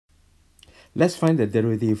Let's find the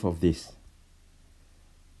derivative of this.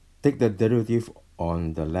 Take the derivative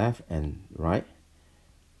on the left and right.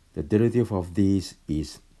 The derivative of this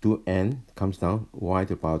is 2n, comes down, y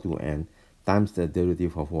to the power 2n, times the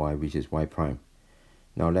derivative of y, which is y prime.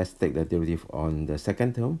 Now let's take the derivative on the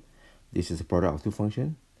second term. This is the product of two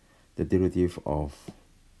functions. The derivative of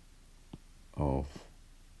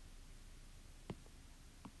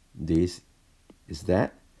this is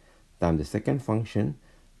that, times the second function,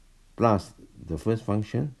 plus the first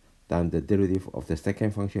function, times the derivative of the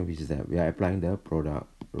second function, which is that. We are applying the product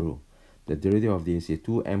rule. The derivative of this is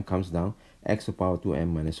 2m comes down, x to the power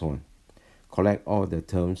 2m minus 1. Collect all the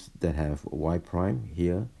terms that have y prime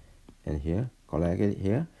here and here. Collect it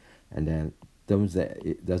here. And then terms that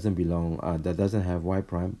it doesn't belong, that doesn't have y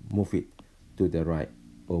prime, move it to the right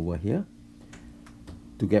over here.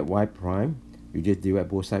 To get y prime, you just divide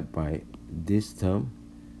both sides by this term,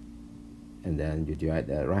 and then you divide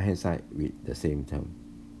the right hand side with the same term.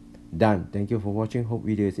 Done. Thank you for watching. Hope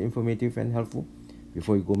video is informative and helpful.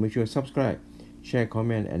 Before you go, make sure to subscribe, share,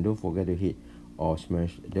 comment, and don't forget to hit or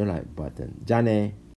smash the like button. Jane.